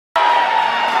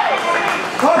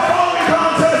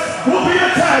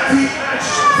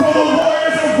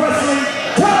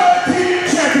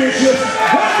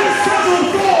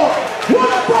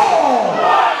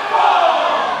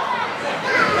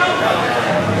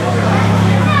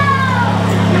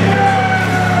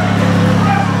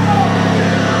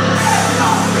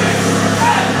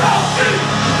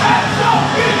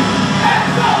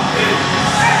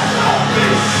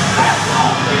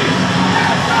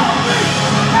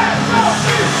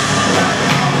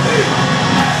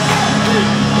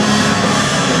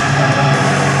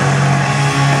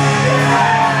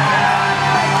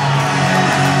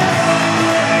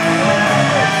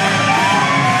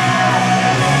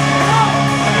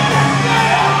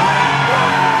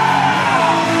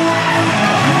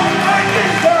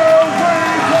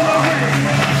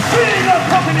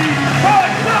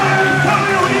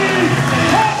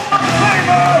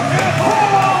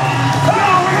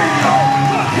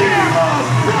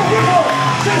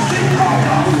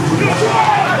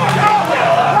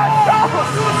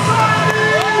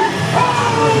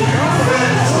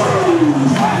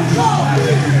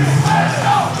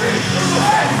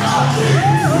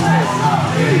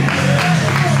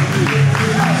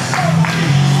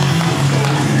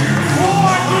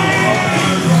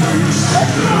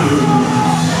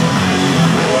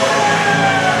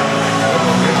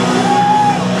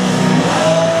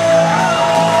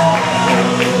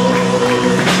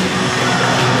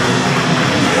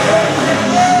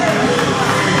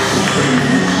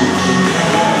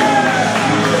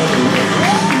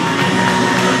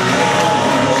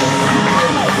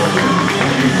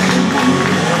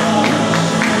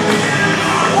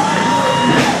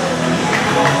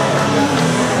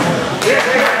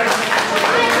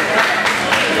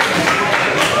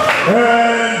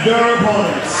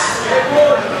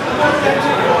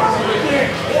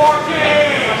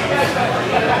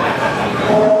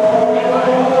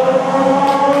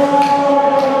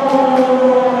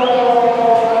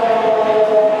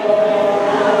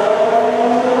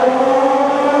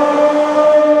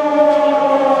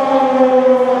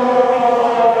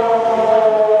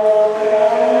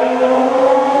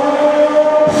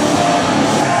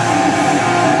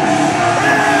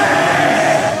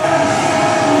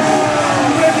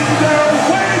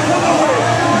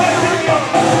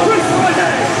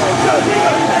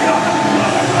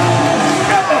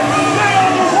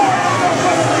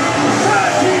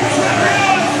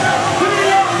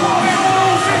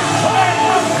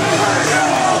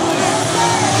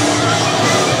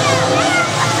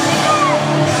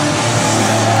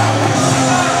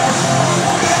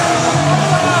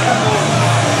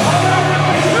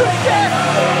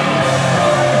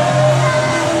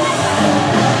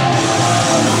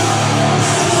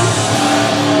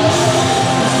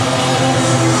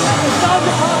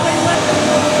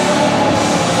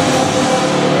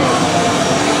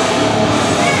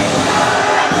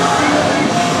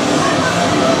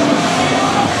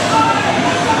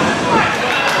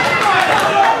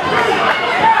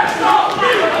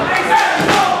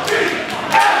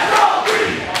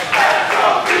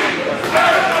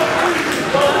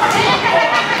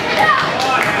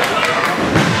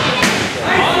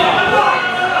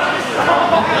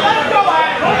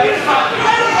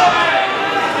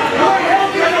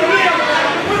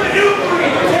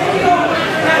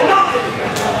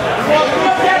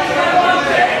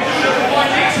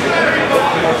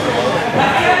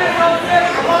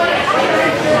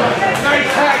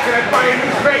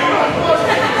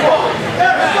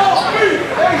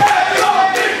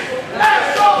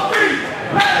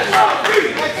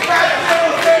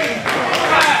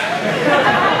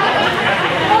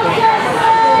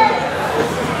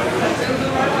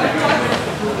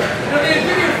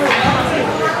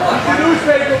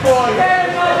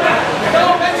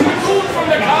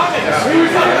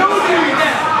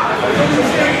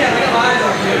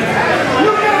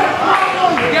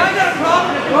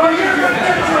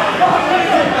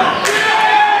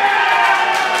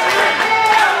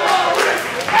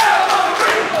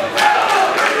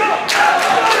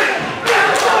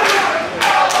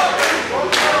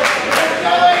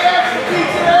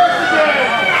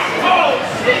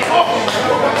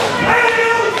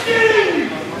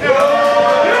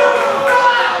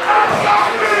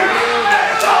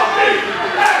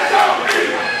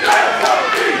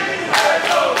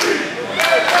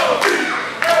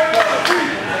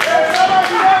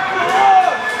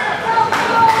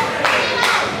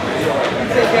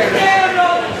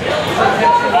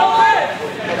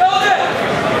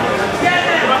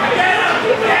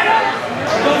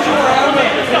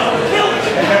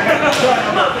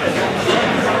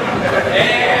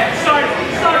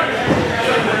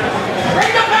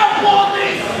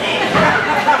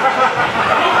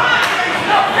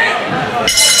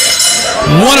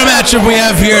What a matchup we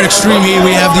have here at Extreme Heat.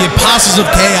 We have the Apostles of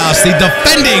Chaos, the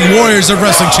defending Warriors of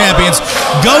Wrestling champions,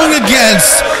 going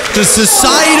against the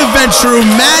Society of Ventrue,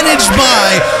 managed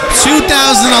by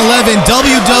 2011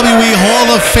 WWE Hall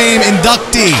of Fame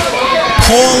inductee,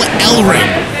 Paul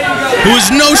Ellering, who is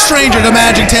no stranger to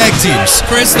managing tag teams.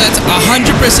 Chris, that's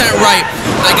 100% right.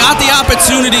 I got the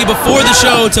opportunity before the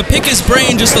show to pick his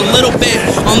brain just a little bit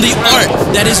on the art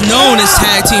that is known as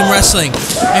tag team wrestling.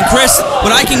 And Chris,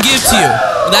 what I can give to you,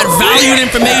 that valued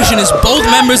information is both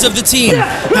members of the team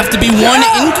have to be one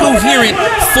incoherent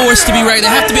force to be right. They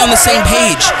have to be on the same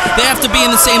page. They have to be in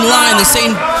the same line, the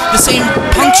same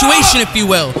punctuation, if you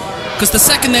will. Because the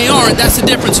second they aren't, that's the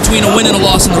difference between a win and a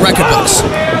loss in the record books.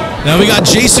 Now we got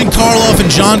Jason Karloff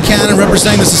and John Cannon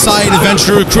representing the Society of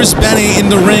Ventrue. Chris Benny in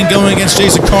the ring going against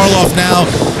Jason Karloff now.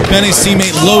 Benny's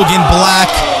teammate Logan Black.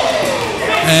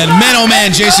 And man, oh man,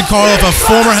 Jason Karloff, a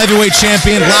former heavyweight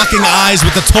champion, locking eyes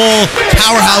with the tall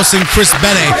powerhouse in Chris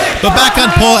Benny. But back on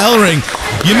Paul Ellering,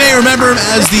 you may remember him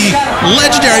as the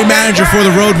legendary manager for the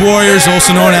Road Warriors,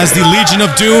 also known as the Legion of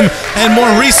Doom. And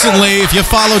more recently, if you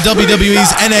follow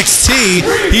WWE's NXT,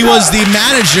 he was the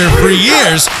manager for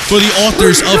years for the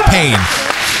Authors of Pain.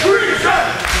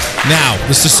 Now,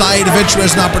 the Society of Ventrue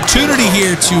has an opportunity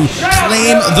here to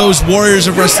claim those Warriors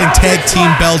of Wrestling tag team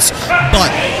belts, but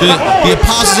the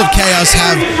Apostles of Chaos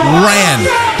have ran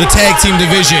the tag team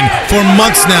division for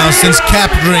months now since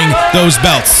capturing those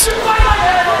belts.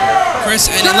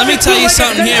 Chris, and let me tell you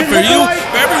something here for you,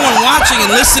 for everyone watching and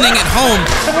listening at home.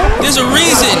 There's a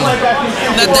reason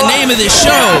that the name of this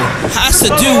show has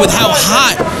to do with how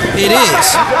hot it is.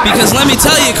 Because let me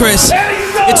tell you, Chris,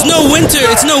 it's no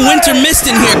winter mist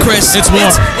in here, Chris. It's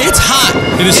warm. It's hot.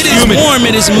 It is It is humid. warm.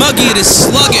 It is muggy. It is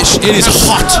sluggish. It is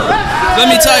hot. Let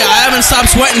me tell you, I haven't stopped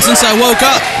sweating since I woke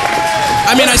up.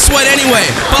 I mean, I sweat anyway,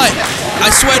 but I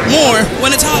sweat more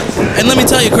when it's hot. And let me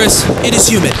tell you, Chris, it is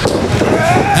humid.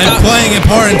 And playing a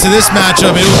part into this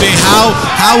matchup, it will be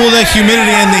how will the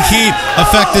humidity and the heat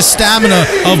affect the stamina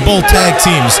of both tag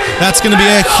teams? That's going to be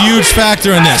a huge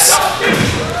factor in this.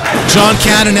 John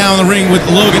Cannon now in the ring with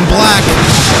Logan Black.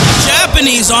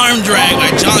 Japanese arm drag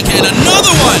by John Cannon.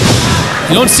 Another one.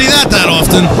 You don't see that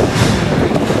often.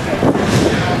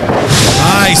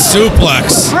 Nice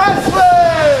suplex.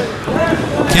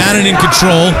 Cannon in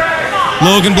control.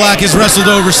 Logan Black has wrestled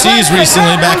overseas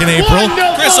recently, back in April.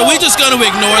 Chris, are we just going to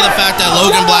ignore the fact that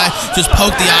Logan Black just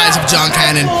poked the eyes of John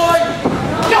Cannon?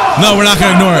 No, we're not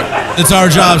going to ignore it. It's our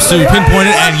job to pinpoint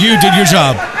it, and you did your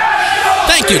job.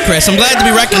 Thank you, Chris. I'm glad to be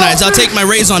recognized. I'll take my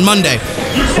raise on Monday.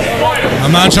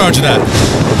 I'm not in charge of that.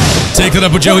 Take that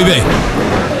up with Joey B.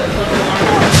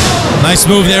 Nice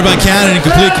move there by Cannon in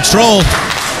complete control.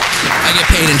 I get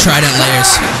paid in Trident layers.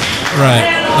 Right,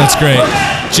 that's great.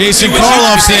 Jason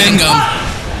Karloff's in.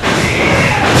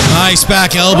 Nice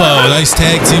back elbow. Nice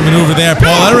tag team maneuver there.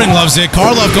 Paul Ellering loves it.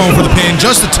 Karloff going for the pin.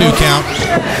 Just a 2 count.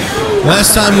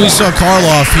 Last time we saw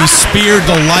Karloff, he speared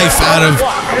the life out of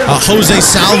Jose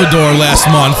Salvador last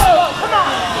month.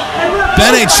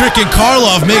 Bene tricking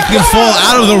Karloff, making him fall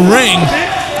out of the ring.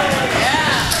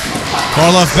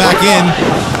 Karloff back in.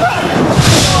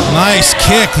 Nice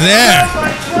kick there.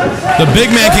 The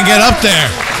big man can get up there.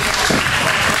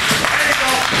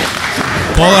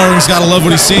 Paul Ellering's got to love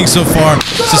what he's seeing so far.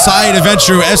 Society of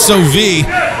Ventrue, SOV,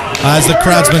 as the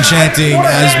crowd's been chanting,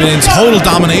 has been in total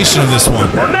domination of this one.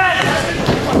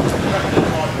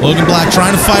 Logan Black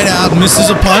trying to fight out,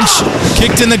 misses a punch,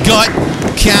 kicked in the gut.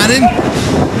 Cannon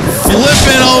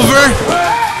flipping over,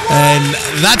 and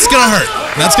that's going to hurt.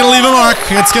 That's going to leave a mark.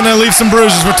 It's going to leave some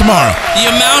bruises for tomorrow. The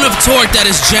amount of torque that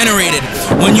is generated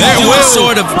when you do a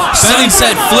sort of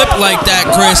sunset flip like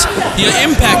that, Chris, the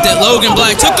impact that Logan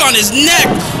Black took on his neck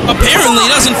apparently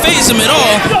doesn't faze him at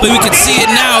all, but we can see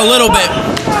it now a little bit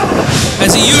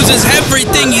as he uses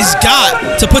everything he's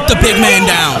got to put the big man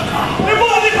down.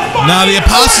 Now, the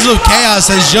Apostles of Chaos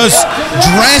has just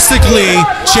drastically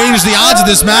changed the odds of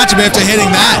this matchup after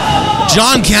hitting that.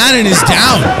 John Cannon is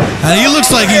down, and he looks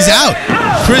like he's out.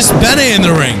 Chris Bennett in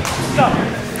the ring.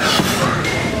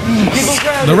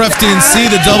 The ref didn't see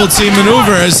the double team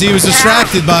maneuver as he was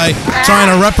distracted by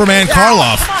trying to reprimand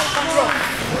Karloff.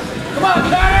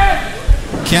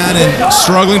 Cannon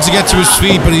struggling to get to his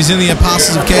feet, but he's in the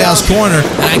Apostles of Chaos corner.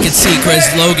 And I can see Chris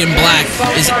Logan Black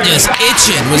is just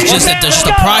itching. Was just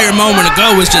a prior moment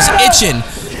ago was just itching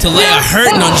to lay a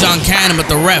hurting on John Cannon, but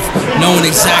the ref knowing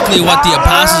exactly what the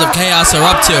Apostles of Chaos are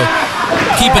up to,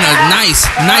 keeping a nice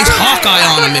Hawkeye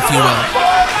on him, if you will.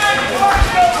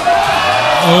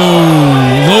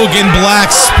 Oh, Logan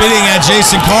Black spitting at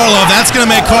Jason Karloff. That's going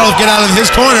to make Karloff get out of his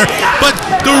corner, but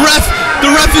the ref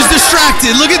is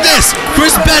distracted. Look at this.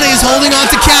 Chris Bennett is holding on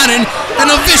to Cannon, and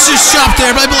a vicious chop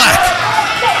there by Black.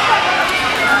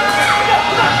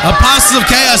 Apostles of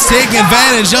Chaos taking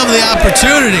advantage of the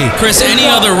opportunity. Chris, any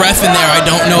other ref in there, I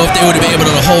don't know if they would have been able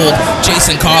to hold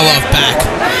Jason Karloff back.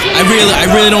 I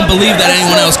really don't believe that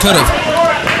anyone else could have.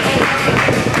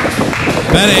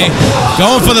 Bennett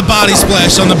going for the body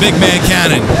splash on the big man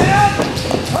Cannon.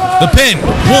 The pin. 1,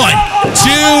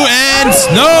 2, and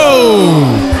no!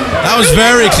 That was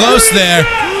very close there.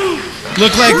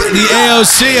 Looked like the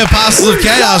AOC, Apostles of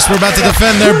Chaos, were about to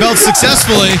defend their belts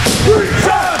successfully.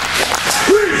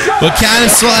 But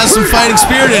Cannon still has some fighting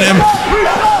spirit in him.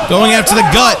 Going after the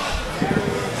gut.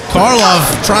 Karloff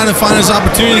trying to find his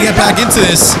opportunity to get back into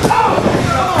this.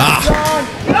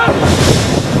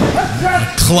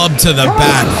 Club to the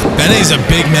back. Benny's a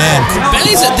big man.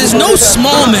 There's no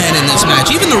small man in this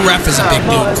match. Even the ref is a big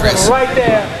dude, Chris.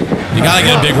 You gotta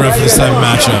get a big ref for this type of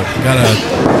matchup. You gotta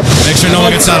make sure no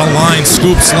one gets out of line.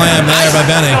 Scoop slam there by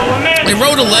Benny. I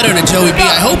wrote a letter to Joey B.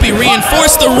 I hope he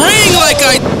reinforced the ring like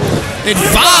I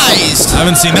advised. I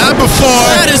haven't seen that before.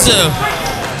 That is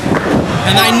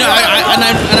and I know.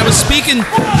 I was speaking.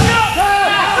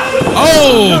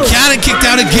 Oh, Cannon kicked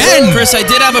out again. Chris, I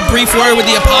did have a brief word with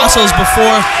the Apostles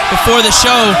before the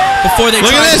show, before they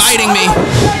tried biting me.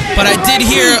 But I did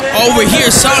overhear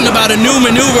something about a new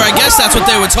maneuver. I guess that's what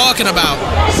they were talking about.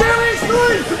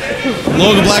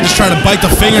 Logan Black is trying to bite the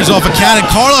fingers off of Cannon.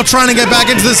 Karloff trying to get back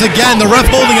into this again. The ref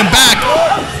holding him back.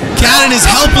 Cannon is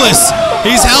helpless.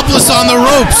 He's helpless on the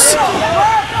ropes.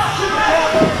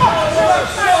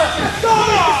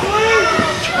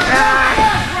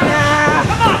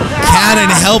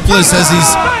 Cannon helpless as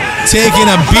he's taking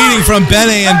a beating from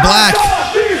Bennett and Black.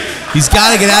 He's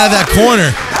got to get out of that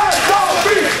corner.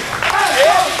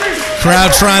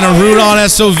 Crowd trying to root on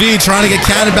SOV, trying to get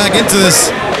Cannon back into this.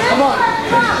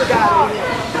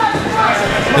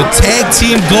 The tag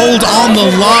team gold on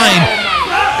the line.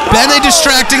 Bennett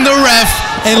distracting the ref,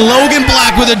 and Logan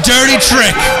Black with a dirty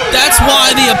trick. That's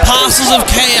why the Apostles of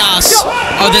Chaos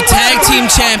are the tag team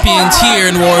champions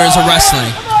here in Warriors of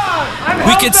Wrestling.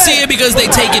 We could see it because they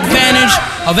take advantage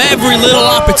of every little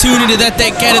opportunity that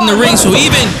they get in the ring. So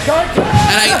even,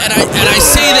 and I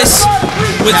say this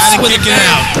with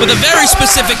a very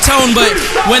specific tone, but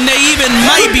when they even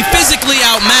might be physically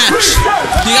outmatched,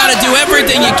 you got to do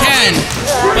everything you can.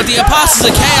 But the Apostles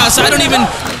of Chaos, I don't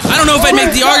know if I'd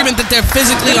make the argument that they're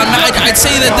physically unmatched. I'd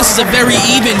say that this is a very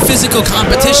even physical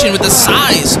competition with the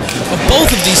size of both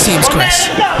of these teams, Chris.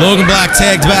 Logan Black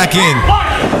tagged back in.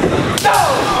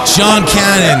 John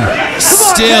Cannon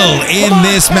still in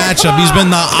this matchup. He's been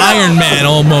the Iron Man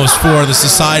almost for the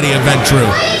Society of Ventrue.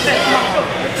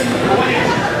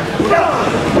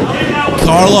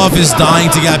 Karloff is dying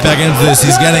to get back into this.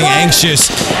 He's getting anxious.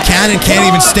 Cannon can't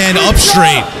even stand up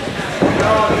straight.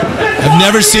 I've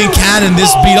never seen Cannon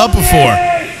this beat up before.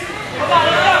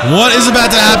 What is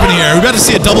about to happen here? Are we about to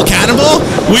see a double cannonball?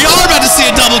 We are about to see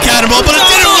a double cannonball, but it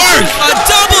didn't work! A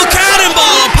double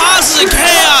cannonball! Apostles of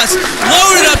Chaos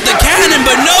loaded up the cannon,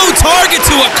 but no target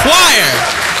to acquire.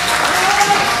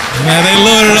 Yeah, they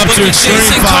loaded up to extreme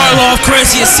Jason fire. Karloff,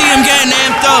 Chris, you see him getting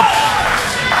amped up.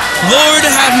 Lord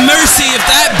have mercy if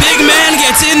that big man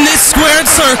gets in this squared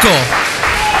circle.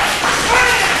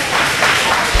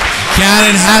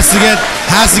 Cannon has to get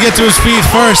to his feet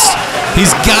first.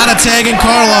 He's got to tag in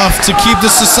Karloff to keep the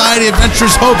Society of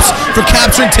Ventrue's hopes for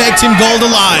capturing tag team gold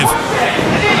alive.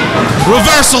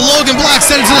 Reversal, Logan Black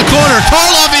sent it to the corner.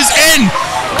 Karloff is in.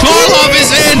 Karloff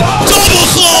is in. Double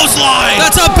clothesline.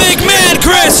 That's a big man,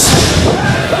 Chris.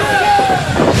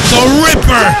 The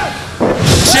Ripper.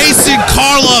 Jason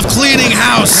Karloff cleaning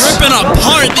house. Ripping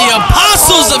apart the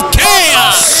Apostles of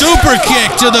Chaos. Super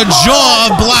kick to the jaw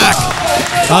of Black.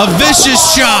 A vicious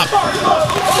chop.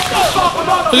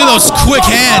 Look at those quick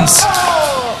hands.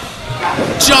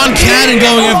 John Cannon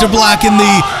going after Black in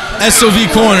the SOV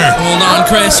corner. Hold on,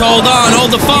 Chris. Hold on.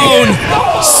 Hold the phone.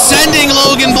 Sending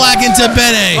Logan Black into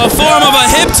Bene. A form of a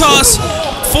hip toss.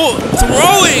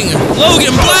 Throwing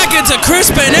Logan Black into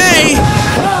Chris Bene.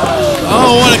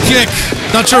 Oh, what a kick.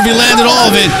 Not sure if he landed all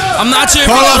of it. I'm not sure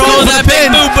if he got all of that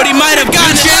big boot, but he might have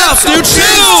gotten it out. New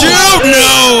chance.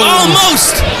 No.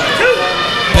 Almost.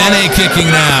 Bene kicking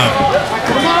now.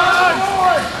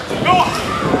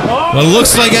 Well,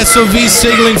 looks like SOV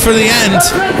signaling for the end.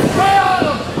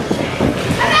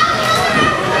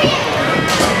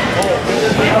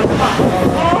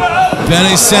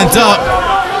 Bene sent up.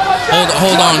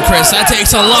 Hold on, Chris. That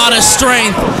takes a lot of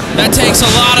strength. That takes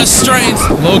a lot of strength.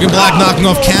 Logan Black knocking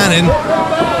off Cannon.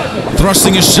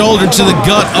 Thrusting his shoulder to the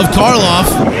gut of Karloff.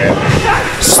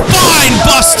 Spine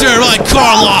buster by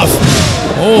Karloff.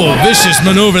 Oh, vicious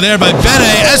maneuver there by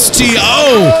Bene.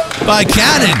 STO by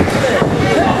Cannon.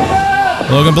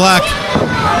 Logan Black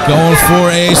going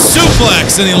for a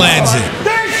suplex, and he lands it.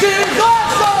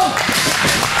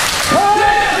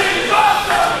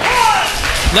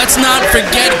 Let's not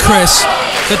forget, Chris,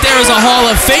 that there is a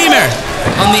Hall of Famer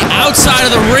on the outside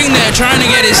of the ring there trying to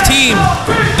get his team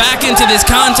back into this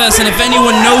contest, and if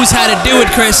anyone knows how to do it,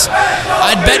 Chris,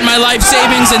 I'd bet my life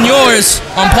savings and yours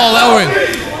on Paul Ellering.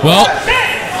 Well,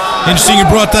 interesting you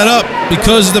brought that up.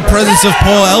 Because of the presence of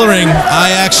Paul Ellering,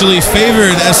 I actually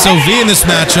favored SOV in this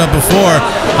matchup before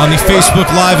on the Facebook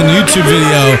Live and YouTube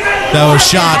video that was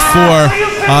shot for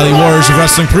the Warriors of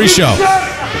Wrestling pre-show.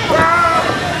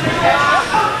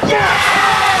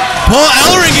 Paul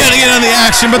Ellering getting in on the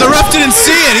action, but the ref didn't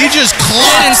see it. He just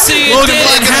clocked Logan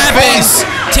Black in the face.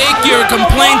 Take your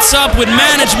complaints up with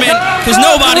management because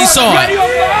nobody saw it.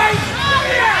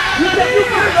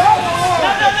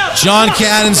 John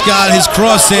Cannon's got his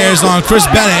crosshairs on Chris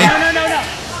Bene.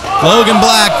 Logan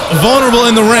Black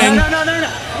vulnerable in the ring.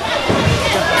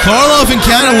 Karloff and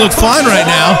Cannon look fine right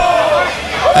now.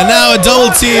 And now a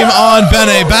double team on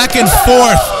Bene. Back and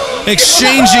forth,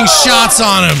 exchanging shots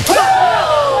on him.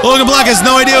 Logan Black has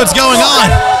no idea what's going on.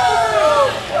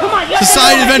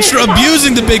 Society of Ventrue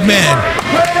abusing the big man.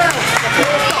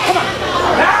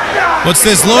 What's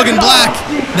this? Logan Black.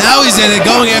 Now he's in it,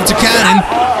 going after Cannon.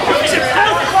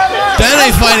 Bene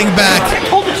fighting back.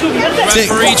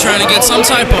 Referee trying to get some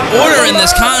type of order in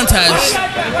this contest.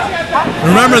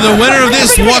 Remember, the winner of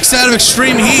this walks out of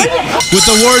Extreme Heat with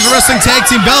the Warriors Wrestling Tag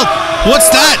Team belt.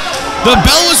 What's that? The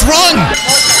bell was rung.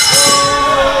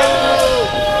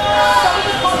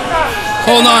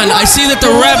 Hold on, I see that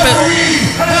the ref...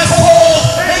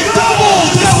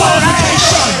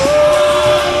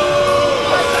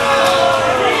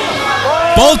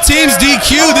 Both teams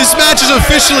DQ. This match is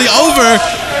officially over.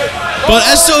 But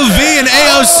SOV and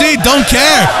AOC don't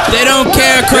care. They don't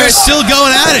care, Chris. They're still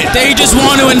going at it. They just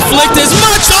want to inflict as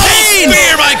much pain!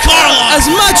 Spear by Karloff. As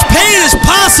much pain as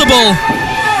possible.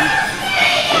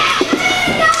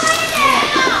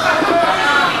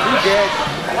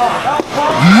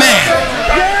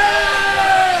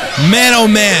 Man, oh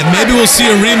man, maybe we'll see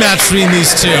a rematch between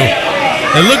these two.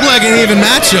 It looked like an even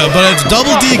matchup, but it's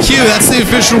double DQ. That's the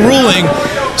official ruling.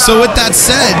 So with that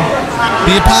said,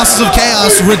 the Apostles of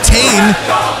Chaos retain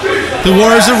the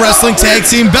Warriors of Wrestling Tag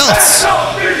Team belts.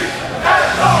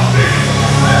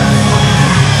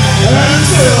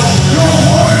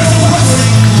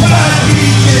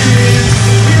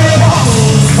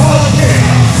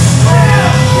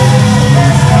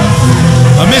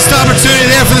 A missed opportunity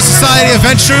there for the Society of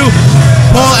Ventrue.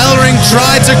 Paul Ellering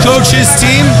tried to coach his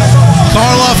team,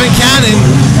 Karloff and Cannon,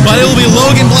 but it will be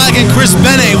Logan Black and Chris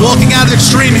Bene walking out of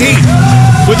Extreme Heat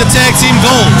with the tag team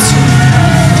golds.